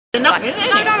Nothing, no,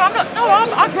 I'm not. No,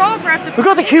 I'd rather have the. We've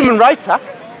got the Human Rights Act.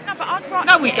 No, but I'd rather.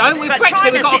 No, we don't. With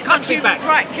Brexit, we've got our country back.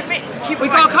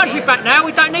 We've got our country back now.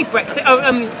 We don't need Brexit.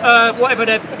 Whatever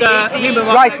the human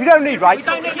rights. Right, we don't need rights.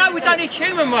 We don't need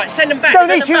human rights. Send them back. Don't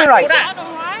need human rights.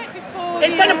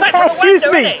 Send them back to the excuse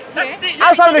me. I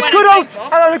was on a good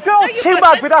old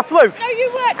chin-wag with that bloke. No,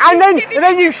 you weren't. And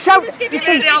then you shout. You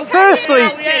see, firstly,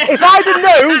 if I'd have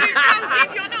known,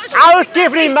 I was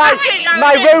giving him my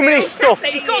Romani stuff.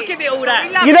 He's got to give it all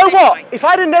that. You know what? If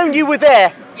I'd have known you were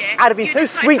there, I'd have been so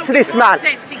sweet to this man.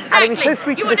 I'd have been so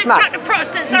sweet to this man. You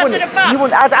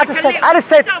wouldn't. I'd have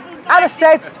said.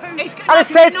 He's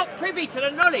not privy to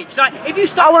the knowledge. Like, if you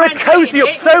start I want to cozy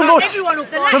up so much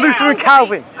to Luther and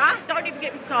Calvin. Don't even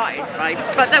get me started, babes.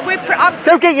 But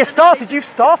don't get you started. You've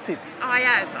started. I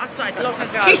have. I started long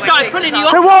ago. She started pulling you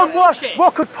so off.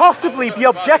 What could possibly be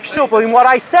objectionable in what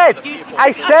I said?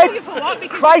 I said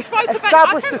Christ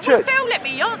established the church. Phil, let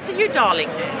me answer you, darling.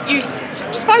 You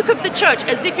spoke of the church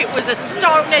as if it was a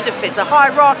stone edifice, a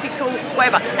hierarchical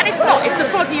whatever, and it's not. It's the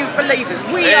body of believers.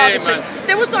 We are the church.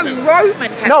 There was no Roman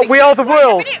Catholic. No, we are the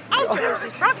world. You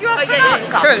asked for an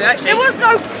answer. True, actually. There was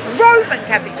no Roman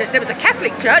Catholic Church. There was a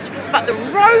Catholic Church, but the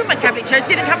Roman Catholic Church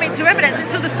didn't come into evidence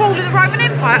until the fall of the Roman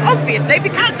Empire, obviously,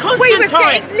 because we were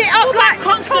getting lit up like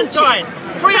Constantine.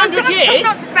 300 years?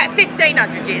 It's about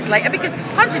 1,500 years later, because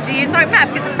hundreds of years don't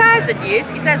matter, because 1,000 years,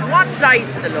 it says one day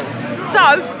to the Lord.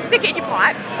 So, stick it in your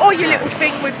pipe, or your little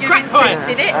thing with your incense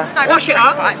in it. No, wash it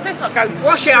up. Pipes. Let's not go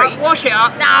Wash it up. Wash it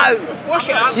up. No. Wash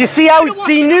it up. You see how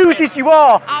denuded you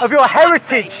are of your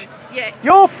heritage. Yeah.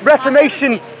 Your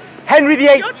Reformation, Henry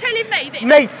VIII, you're telling me that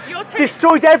mates,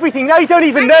 destroyed everything. Now you don't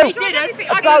even know. He didn't.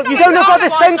 You don't know about the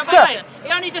censor.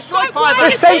 He only destroyed 5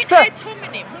 The censor.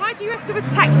 Why do you have to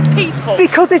attack people?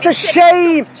 Because it's a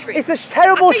shame. It's a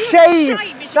terrible shame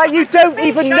that you don't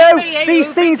even know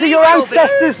these things that your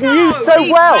ancestors knew so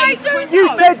well. You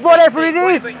said whatever it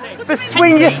is. The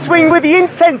swing, you swing with the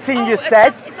incense in, you said.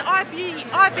 It's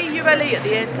I-B-U-L-E at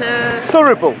the end.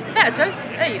 Thurible.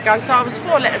 There you go. So I was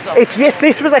 4 letters off. If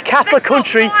this was a Catholic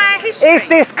country, if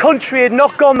this country had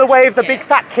not gone the way of the big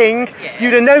fat king,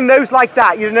 you'd have known those like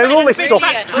that. You'd have known all this stuff.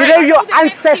 You know your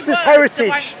ancestors' heritage.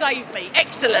 Won't save me.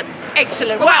 Excellent.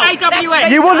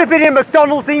 You wouldn't have been in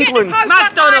McDonald's, England.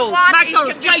 McDonald's,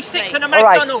 J6 and a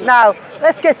McDonald's. All right, now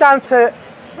let's get down to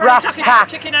brass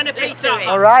tacks. Chicken and a pizza.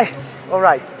 All right. Or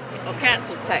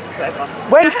council tax, whatever.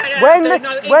 When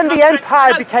the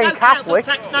empire became Catholic,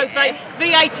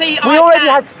 VAT. We already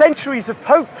had centuries of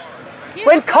popes.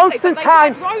 When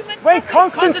Constantine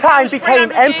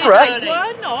became emperor,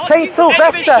 Saint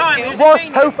Sylvester was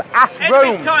pope at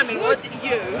Rome.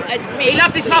 He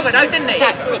loved his mother, though, didn't he?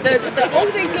 All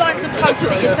these lines of popes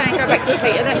that you're saying go back to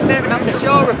Peter. That's fair enough. That's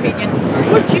your opinion.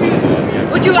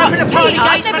 Would you open a party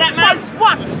gates for that man?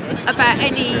 Once about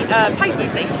any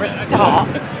papacy for a start,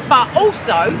 but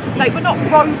also they were not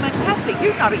Roman Catholic.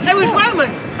 You know it. There was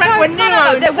Roman back when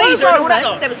Nero and Caesar and all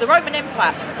that. There was the Roman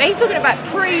Empire. But he's talking about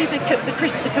the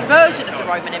conversion of the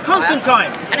Roman Empire.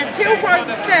 Constantine. And until Rome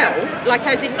fell, like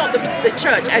as in not the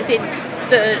church, as in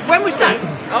the. When was that?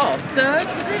 Oh, third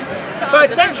was it?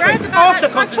 Third century. After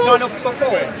Constantine or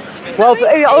before? Well,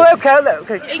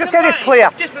 okay. Just get this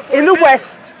clear. In the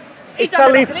West, it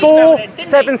fell in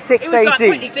 476 AD.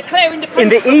 In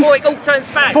the East,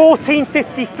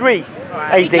 1453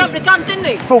 AD. He jumped the gun, didn't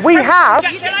he? But we have.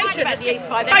 Coming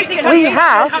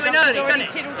early,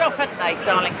 didn't it? Off, hadn't they,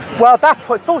 darling? Well, at that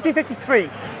point, 1453,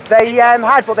 they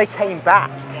had, but they came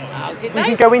back. Oh, did we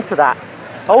can go into that.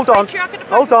 Hold on.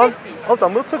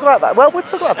 We'll talk about that. Well, we'll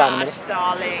talk about that in a minute.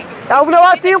 Darling.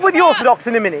 I'll deal with the Orthodox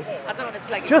in a minute. I don't want to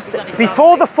slag just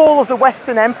before the fall of the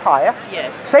Western Empire,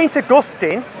 Saint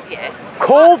Augustine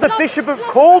called the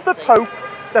Pope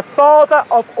the father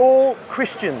of all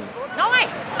Christians.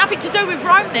 Nice. Nothing to do with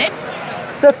Rome then.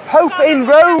 The Pope in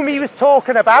Rome he was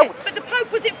talking about. Yeah, but the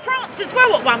Pope was in France as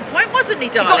well at one point, wasn't he,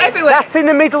 darling? Everywhere. That's in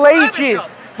the Middle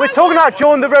Ages. We're talking about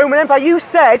during the Roman Empire. You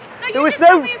said there was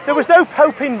no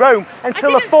Pope in Rome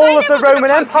until the fall of the Roman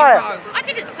Empire. I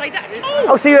didn't say that at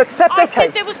all. Oh, so you accept I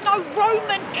said there was no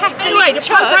Roman Catholic anyway, the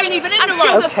Pope ain't even in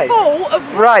until the fall of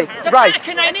Rome. Right.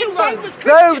 Vatican ain't in Rome.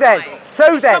 So then.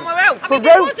 Somewhere else. I mean,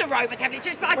 there was a Roman Catholic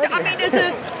Church, but I mean,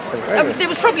 there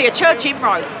was probably a church in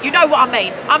Rome. You know what I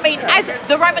mean? I mean, as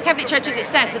the Roman Catholic Church as it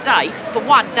stands today, for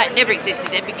one, that never existed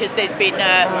then because there's been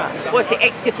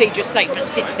ex-cathedral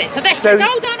statements since then. So that's just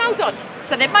hold on.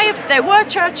 So there were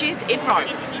churches in Rome,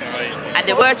 and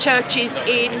there were churches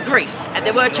in Greece, and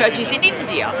there were churches in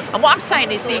India. And what I'm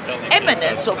saying is the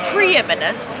eminence or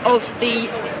preeminence of the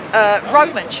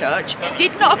Roman Church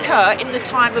did not occur in the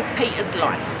time of Peter's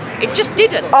life. It just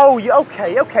didn't. Oh,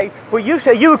 okay. Well,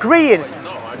 you agreeing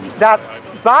that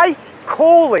by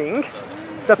calling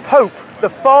the Pope the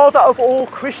father of all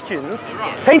Christians,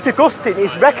 St. Augustine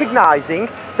is recognising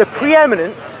the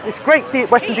preeminence, this great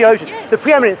Western theologian, the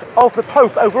preeminence of the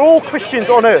Pope over all Christians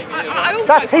on earth.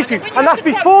 That's his view, and that's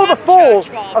before the fall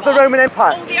of the Roman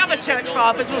Empire. All the other church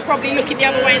fathers will probably look in the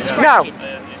other way and scratching.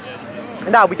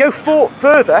 Now we go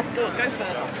further.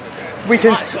 We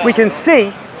can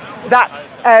see that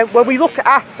when we look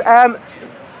at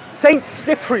Saint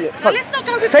Cyprian,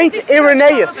 Saint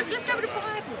Irenaeus.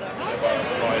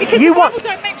 Because you the want, Bible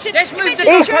don't mention,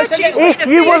 if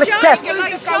you will accept,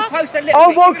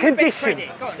 on one condition,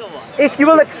 if you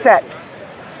will accept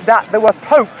that there were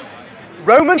popes,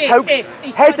 Roman popes,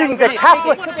 heading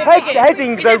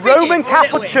the Roman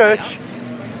Catholic Church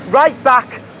right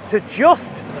back to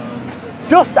just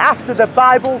after the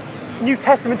Bible, New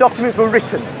Testament documents were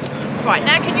written. Right,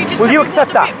 now can you just... Will you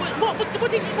accept that? What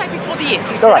did you say before the if?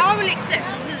 You said, I will accept...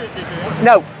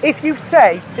 No, if you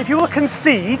will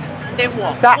concede... Then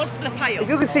what? That, what's the payoff? If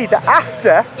you concede that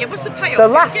after what's the payoff? The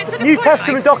last New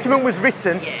Testament document was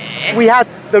written, we had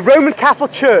the Roman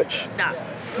Catholic Church. No.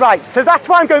 Right, so that's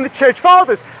why I'm going to Church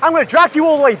Fathers. I'm going to drag you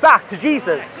all the way back to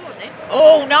Jesus.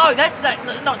 Oh no, that's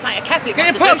not saying a Catholic.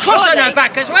 Can you put a cross on her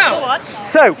back as well? Go on.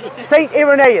 So, Saint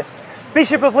Irenaeus,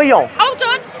 Bishop of Lyon. Hold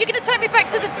on, you're going to take me back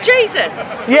to the Jesus?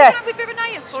 Yes. What with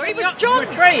Irenaeus for? He was John.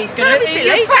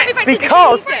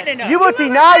 Because you are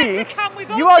denying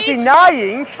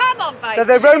that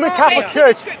the Roman Catholic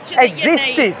Church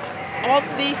existed. On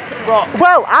this rock.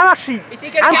 Well, I'm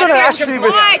going to actually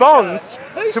respond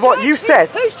to what you said.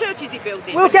 Whose church is he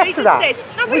building? We'll get to that.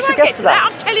 No, we won't get to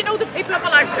that. I'm telling all the people on my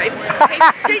live stream.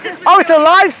 Oh, it's a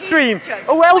live stream.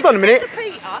 Oh, well, hold on a minute.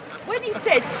 When he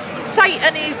said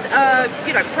Satan is,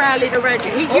 prowling around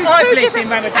you, he used two different...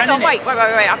 Hang on, wait.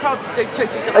 I can't do two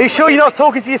things. Are you sure you're not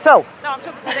talking to yourself? No, I'm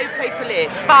talking to these people here.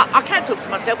 But I can talk to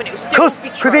myself and it will still be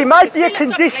true. Because it might be a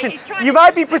condition. You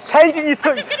might be pretending you're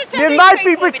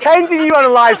you're on a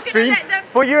live stream,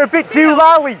 but you're a bit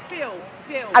doolally.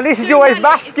 And this is your way of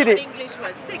masking it.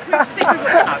 Stick with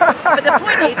but the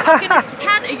point is, I'm going to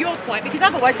counter your point because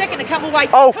otherwise they're going to come away.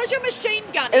 Because you're machine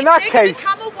gunning, in that case, they're going to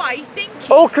come away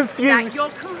thinking all confused. That you're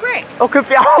correct. Oh,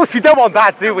 we don't want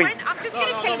that, do we? I'm just going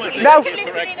to tell you. Now,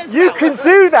 you can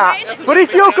do that, but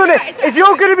if you're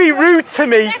going to be rude to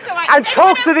me and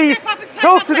talk to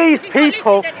these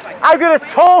people, I'm going to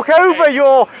talk over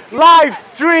your live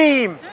stream.